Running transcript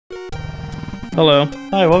Hello.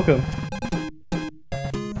 Hi, welcome.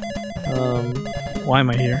 Why am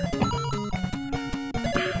I here?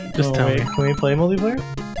 Just tell me. Can we play multiplayer?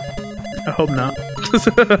 I hope not.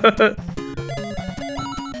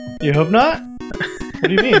 You hope not? What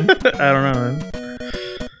do you mean? I don't know, man.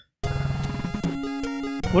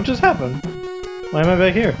 What just happened? Why am I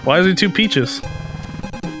back here? Why is there two peaches?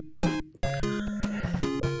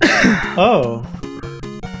 Oh.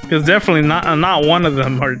 Because definitely not one of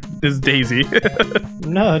them is Daisy.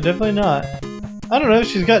 No, definitely not. I don't know,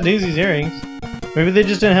 she's got Daisy's earrings. Maybe they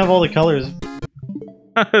just didn't have all the colors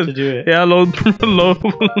to do it. Yeah, low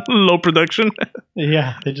production.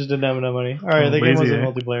 Yeah, they just didn't have enough money. Alright, the game wasn't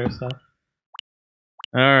multiplayer, so.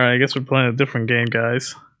 Alright, I guess we're playing a different game,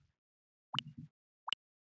 guys.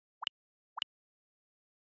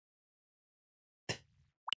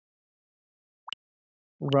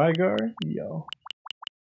 Rygar? Yo.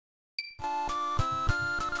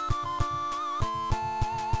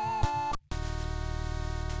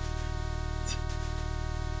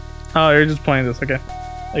 Oh, you're just playing this, okay.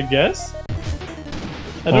 I guess?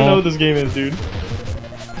 I don't know what this game is, dude.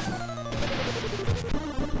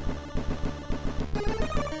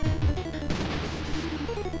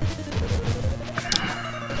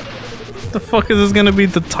 What the fuck is this gonna be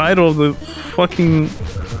the title of the fucking...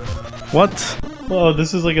 What? Oh,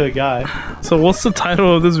 this is like a guy. So what's the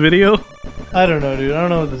title of this video? I don't know, dude. I don't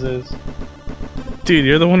know what this is. Dude,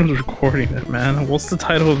 you're the one who's recording it, man. What's the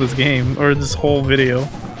title of this game? Or this whole video?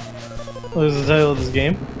 What is the title of this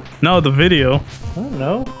game? No, the video. I don't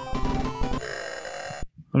know.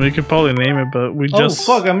 I mean, you could probably name it, but we just...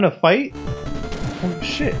 Oh, fuck, I'm gonna fight? Oh,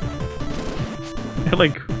 shit. You're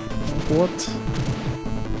like... What?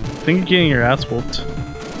 I think you're getting your ass whooped.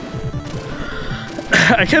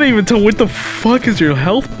 I can't even tell what the fuck is your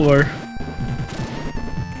health bar.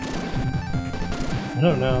 I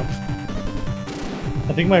don't know.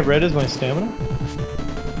 I think my red is my stamina?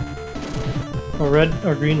 Or red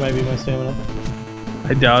or green might be my stamina.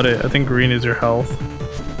 I doubt it. I think green is your health.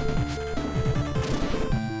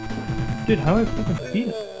 Dude, how do I fucking beat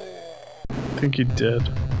it? I think you did.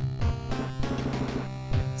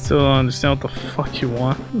 Still don't understand what the fuck you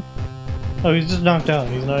want. Oh, he's just knocked out.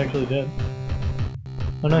 He's not actually dead.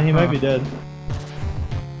 Oh no, he might be dead.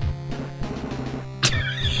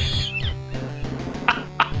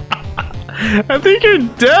 I think you're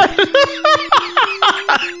dead!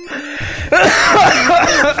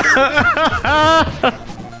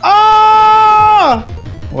 Ah!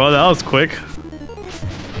 Well, that was quick.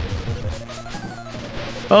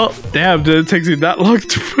 Oh, damn, dude, it takes you that long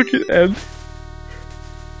to fucking end.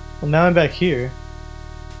 Well, now I'm back here.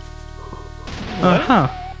 Uh-huh.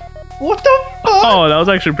 What the fuck? Oh, that was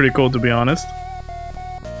actually pretty cool, to be honest.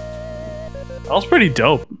 That was pretty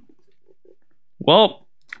dope. Well,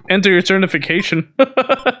 enter your certification.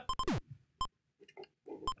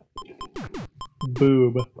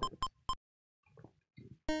 Boob.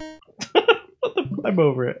 I'm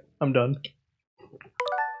over it. I'm done.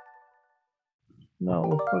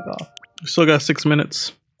 No, fuck off. We still got 6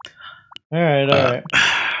 minutes. Alright, alright.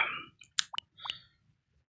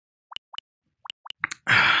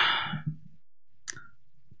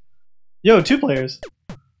 Yo, 2 players.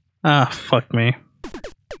 Ah, fuck me.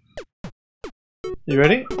 You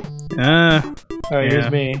ready? Alright, Alright,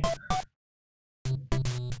 here's me.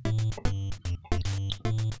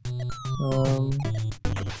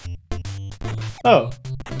 Oh.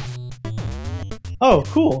 Oh,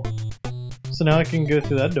 cool. So now I can go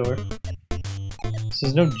through that door. So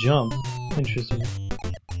there's no jump. Interesting.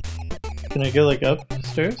 Can I go like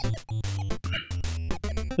upstairs?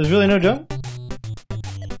 There's really no jump?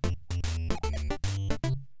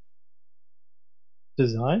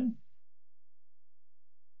 Design?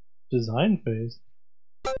 Design phase.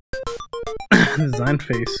 Design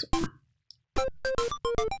face.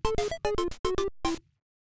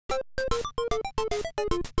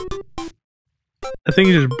 I think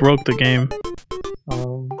you just broke the game.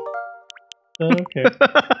 Okay.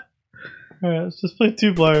 Alright, let's just play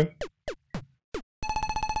 2-player.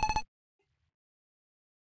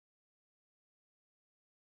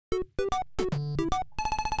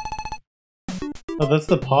 Oh, that's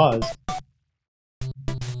the pause.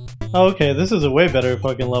 Oh, okay, this is a way better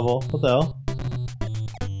fucking level. What the hell?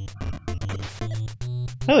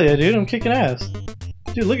 Hell yeah, dude, I'm kicking ass.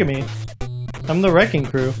 Dude, look at me. I'm the wrecking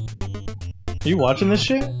crew. Are you watching this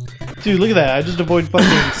shit? Dude, look at that. I just avoid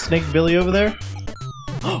fucking Snake Billy over there.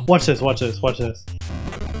 Watch this, watch this, watch this.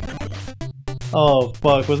 Oh,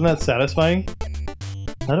 fuck. Wasn't that satisfying?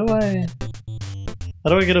 How do I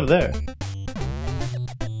get up there?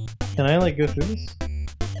 Can I, like, go through this?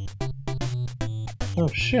 Oh,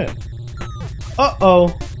 shit. Uh-oh.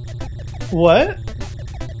 What?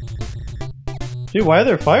 Dude, why are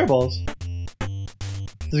there fireballs?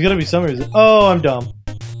 There's gotta be some reason. Oh, I'm dumb.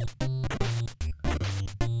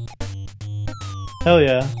 Hell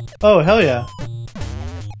yeah. Oh, hell yeah.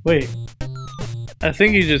 Wait. I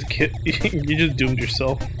think you just you just doomed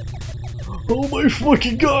yourself. Oh my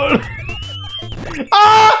fucking god!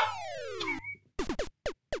 Ah!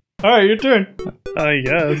 Alright, your turn. I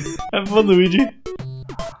guess. Have fun, Luigi.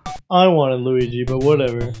 I wanted Luigi, but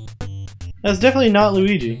whatever. That's definitely not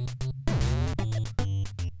Luigi.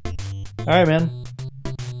 Alright, man.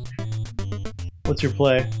 What's your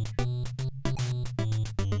play?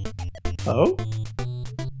 Oh?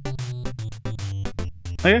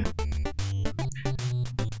 Oh yeah.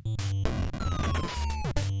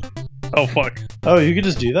 Oh fuck. Oh, you could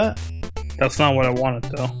just do that? That's not what I wanted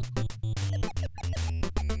though.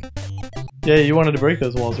 Yeah, you wanted to break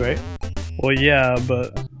those walls, right? Well yeah,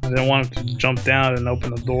 but I didn't want him to jump down and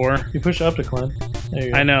open the door. You push up to climb. There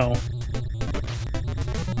you go. I know.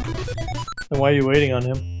 And why are you waiting on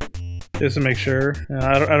him? Just to make sure.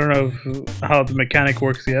 I don't know how the mechanic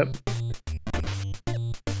works yet.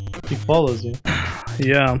 He follows you.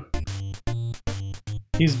 Yeah.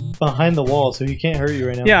 He's behind the wall, so he can't hurt you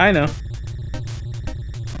right now. Yeah, I know.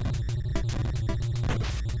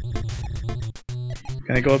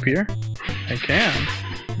 Can I go up here? I can.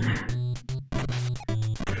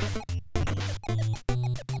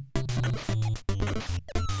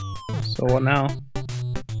 So what now?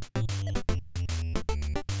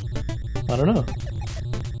 I don't know.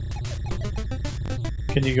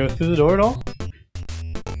 Can you go through the door at all?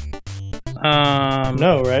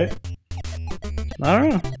 No, right? I don't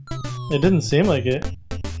know. It didn't seem like it.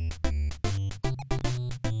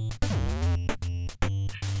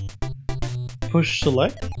 Push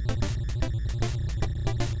select?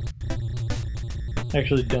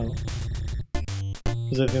 Actually don't.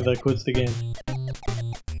 Because I think that quits the game.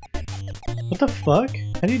 What the fuck?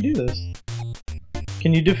 How do you do this?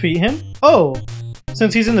 Can you defeat him? Oh!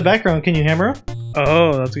 Since he's in the background, can you hammer him?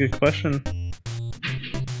 Oh, that's a good question.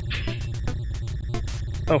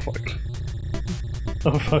 Oh fuck.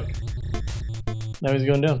 Oh fuck. Now he's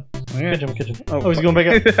going down. Yeah. Catch him. Oh, he's going back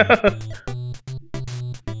up.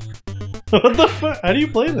 What the fuck? How do you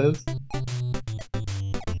play this?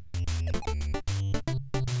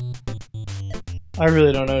 I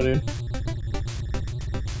really don't know, dude.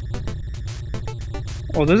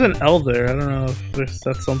 Well, there's an L there. I don't know if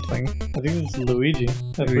that's something. I think it's Luigi.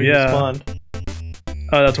 That's where Yeah. you spawned.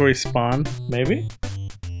 Oh, that's where he spawned. Maybe?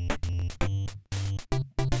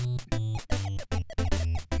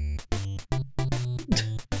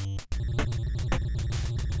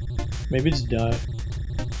 Maybe just die.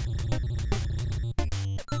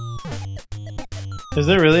 Is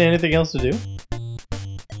there really anything else to do?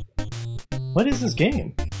 What is this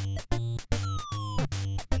game?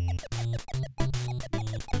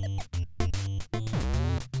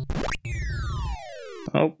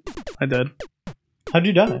 Oh, I did. How'd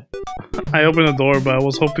you die? I opened the door, but I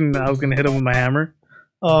was hoping I was gonna hit him with my hammer.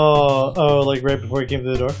 Oh, like right before he came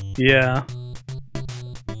through the door? Yeah.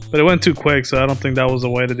 But it went too quick, so I don't think that was the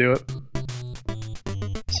way to do it.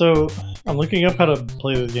 So, I'm looking up how to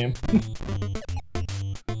play this game.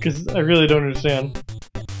 Because I really don't understand.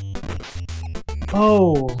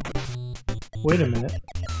 Oh! Wait a minute.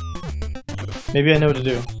 Maybe I know what to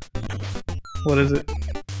do. What is it?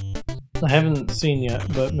 I haven't seen yet,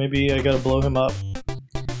 but maybe I gotta blow him up.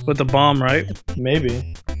 With the bomb, right?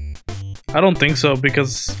 Maybe. I don't think so,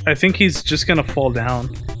 because I think he's just gonna fall down.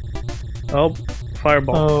 Oh,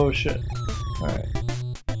 fireball. Oh shit. Alright.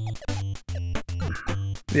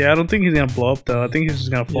 Yeah, I don't think he's gonna blow up though. I think he's just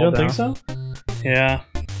gonna fall You don't down. think so? Yeah.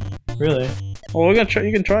 Really? Well, we're gonna try.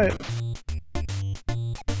 You can try it.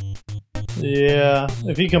 Yeah,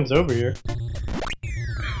 if he comes over here.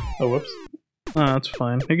 Oh, whoops. Oh, that's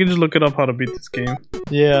fine. You can just look it up how to beat this game.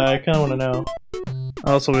 Yeah, I kinda wanna know.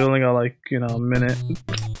 Also, we only got like, you know, a minute.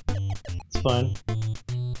 It's fine.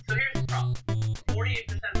 So here's the problem.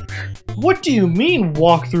 48% of Americans. What do you mean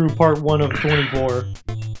walkthrough part 1 of 24?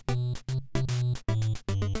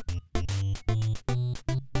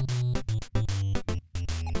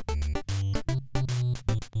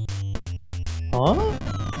 Huh?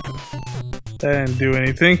 That didn't do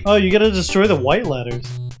anything. Oh, you gotta destroy the white ladders.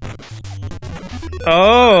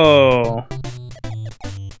 Oh.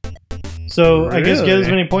 So, I guess get as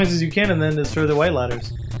Really? many points as you can and then destroy the white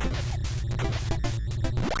ladders.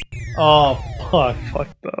 Oh, fuck.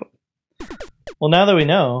 Fucked up. Well, now that we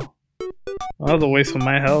know, That was a waste of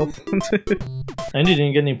my health. and you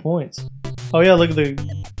didn't get any points. Oh yeah, look at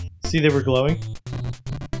the... See, they were glowing?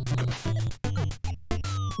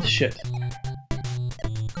 Shit.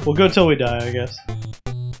 We'll go till we die, I guess.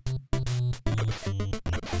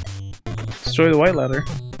 Destroy the white ladder.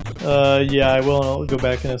 Yeah, I will, and I'll go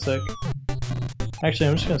back in a sec. Actually,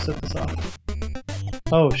 I'm just gonna set this off.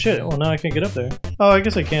 Oh shit, well now I can't get up there. Oh, I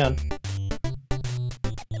guess I can.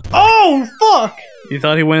 Oh, fuck! You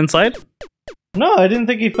thought he went inside? No, I didn't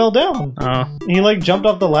think he fell down. Oh. He like jumped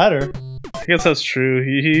off the ladder. I guess that's true.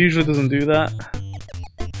 He usually doesn't do that.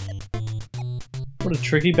 What a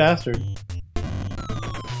tricky bastard.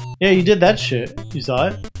 Yeah, you did that shit. You saw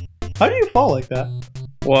it? How do you fall like that?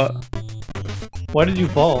 What? Why did you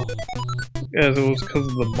fall? Yeah, it was because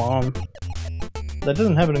of the bomb. That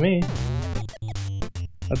doesn't happen to me.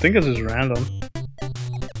 I think it's just random.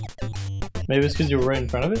 Maybe it's because you were right in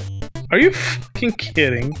front of it? Are you fucking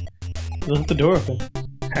kidding? You left the door open.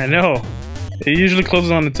 I know. It usually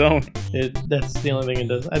closes on its own. That's the only thing it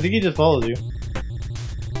does. I think he just follows you.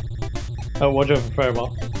 Oh, watch out for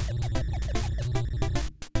fireball.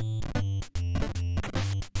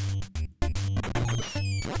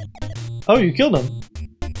 Oh, you killed him.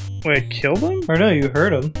 Wait, killed him? Or no, you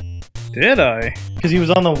hurt him. Did I? Because he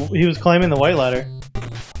was climbing the white ladder.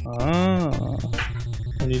 Oh.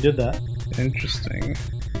 And you did that. Interesting.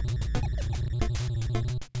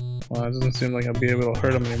 Well, it doesn't seem like I'll be able to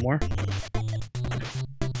hurt him anymore.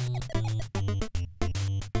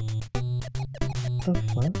 What the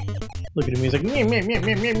fuck? Look at him, he's like, meow, meow, meow,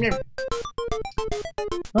 meow, meow, meow.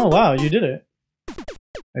 Oh wow, you did it.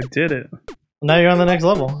 I did it. Now you're on the next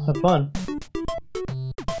level. Have fun.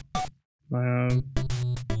 What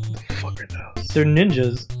the fuck are those? They're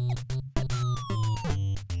ninjas.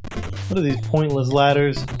 What are these pointless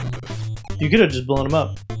ladders? You could have just blown them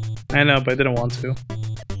up. I know, but I didn't want to.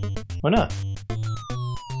 Why not?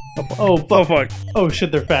 Oh fuck. Oh fuck. Oh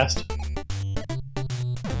shit, they're fast.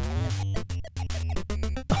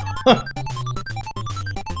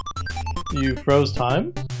 You froze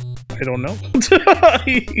time? I don't know.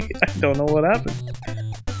 I don't know what happened.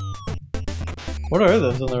 What are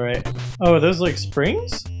those on the right? Oh, are those like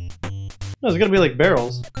springs? No, it's gotta be like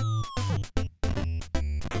barrels.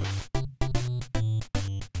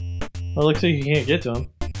 Oh, it looks like you can't get to them.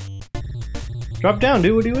 Drop down,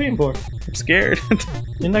 dude. What are you waiting for? I'm scared.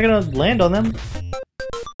 You're not gonna land on them.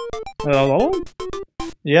 All of them?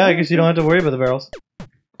 Yeah, I guess you don't have to worry about the barrels.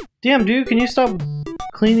 Damn, dude, can you stop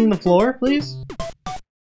cleaning the floor, please?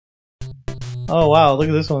 Oh wow, look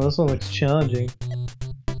at this one. This one looks challenging.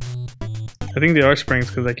 I think they are springs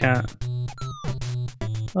because I can't.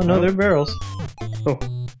 Oh no, they're barrels. Oh.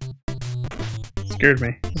 Scared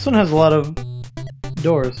me. This one has a lot of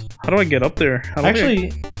doors. How do I get up there? I don't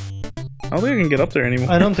think I can get up there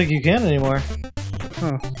anymore. I don't think you can anymore.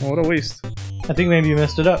 Oh, what a waste. I think maybe you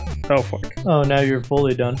messed it up. Oh fuck. Oh, now you're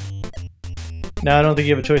fully done. Now I don't think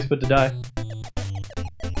you have a choice but to die.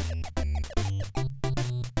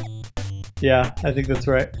 Yeah, I think that's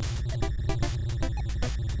right.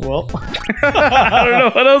 Well, I don't know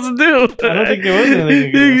what else to do. I don't think there was anything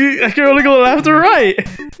you could do. I can only go left or right.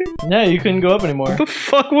 No, you couldn't go up anymore. What the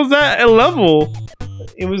fuck was that? A level?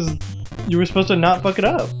 It was... You were supposed to not fuck it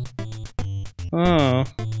up. Oh.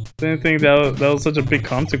 Didn't think that was such a big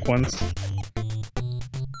consequence.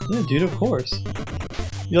 Yeah, dude, of course.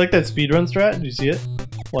 You like that speedrun strat? Did you see it?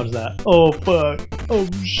 What is that? Oh, fuck. Oh,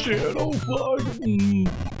 shit. Oh, fuck.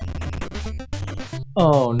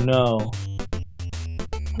 Oh, no.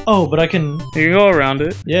 Oh, but I can... You can go around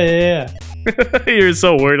it. Yeah. You're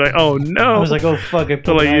so worried, like, oh no. I was like, oh fuck, I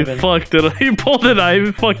pulled like, an you Ivan. fucked it. You pulled an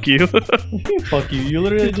Ivan. Fuck you. Fuck you. You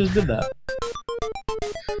literally just did that.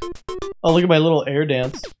 Oh, look at my little air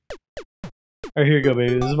dance. Alright, here you go,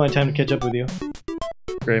 baby. This is my time to catch up with you.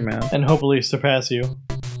 Great, man. And hopefully surpass you.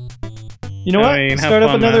 You know what? I mean, Start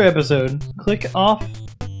up fun, another man. episode. Click off.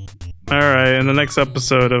 Alright, in the next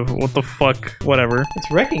episode of what the fuck, whatever.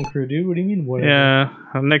 It's Wrecking Crew, dude. What do you mean, whatever? Yeah,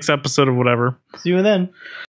 next episode of whatever. See you then.